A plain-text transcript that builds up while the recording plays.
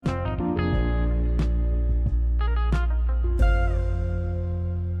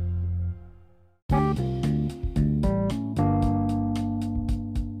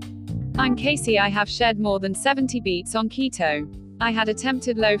I'm Casey. I have shed more than 70 beats on keto. I had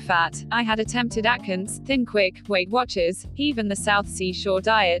attempted low fat, I had attempted Atkins, Thin Quick, Weight Watchers, even the South Sea Shore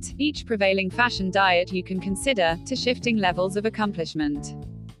diet, each prevailing fashion diet you can consider, to shifting levels of accomplishment.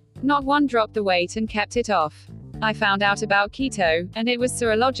 Not one dropped the weight and kept it off. I found out about keto, and it was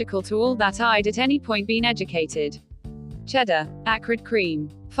serological to all that I'd at any point been educated. Cheddar, acrid cream,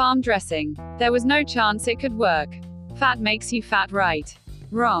 farm dressing. There was no chance it could work. Fat makes you fat, right?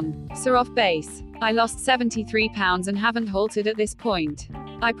 Wrong. So off base. I lost 73 pounds and haven't halted at this point.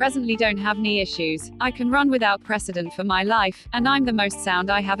 I presently don't have knee issues, I can run without precedent for my life, and I'm the most sound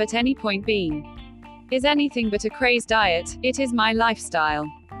I have at any point been. Is anything but a crazed diet, it is my lifestyle.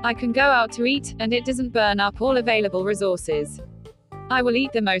 I can go out to eat, and it doesn't burn up all available resources. I will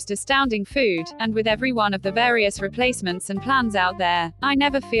eat the most astounding food, and with every one of the various replacements and plans out there, I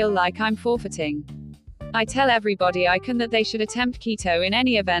never feel like I'm forfeiting. I tell everybody I can that they should attempt keto in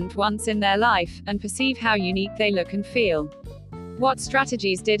any event once in their life, and perceive how unique they look and feel. What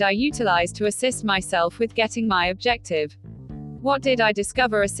strategies did I utilize to assist myself with getting my objective? What did I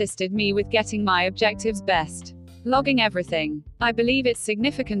discover assisted me with getting my objectives best? Logging everything. I believe it's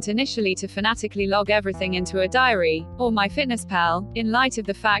significant initially to fanatically log everything into a diary, or MyFitnessPal, in light of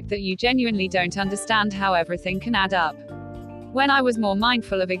the fact that you genuinely don't understand how everything can add up. When I was more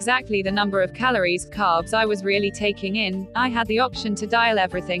mindful of exactly the number of calories, carbs I was really taking in, I had the option to dial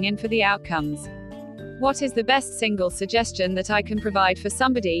everything in for the outcomes. What is the best single suggestion that I can provide for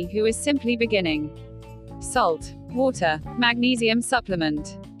somebody who is simply beginning? Salt, water, magnesium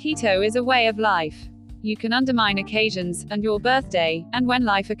supplement. Keto is a way of life. You can undermine occasions, and your birthday, and when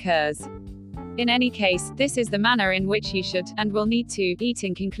life occurs. In any case, this is the manner in which you should, and will need to, eat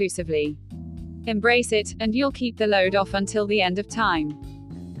inconclusively. Embrace it, and you'll keep the load off until the end of time.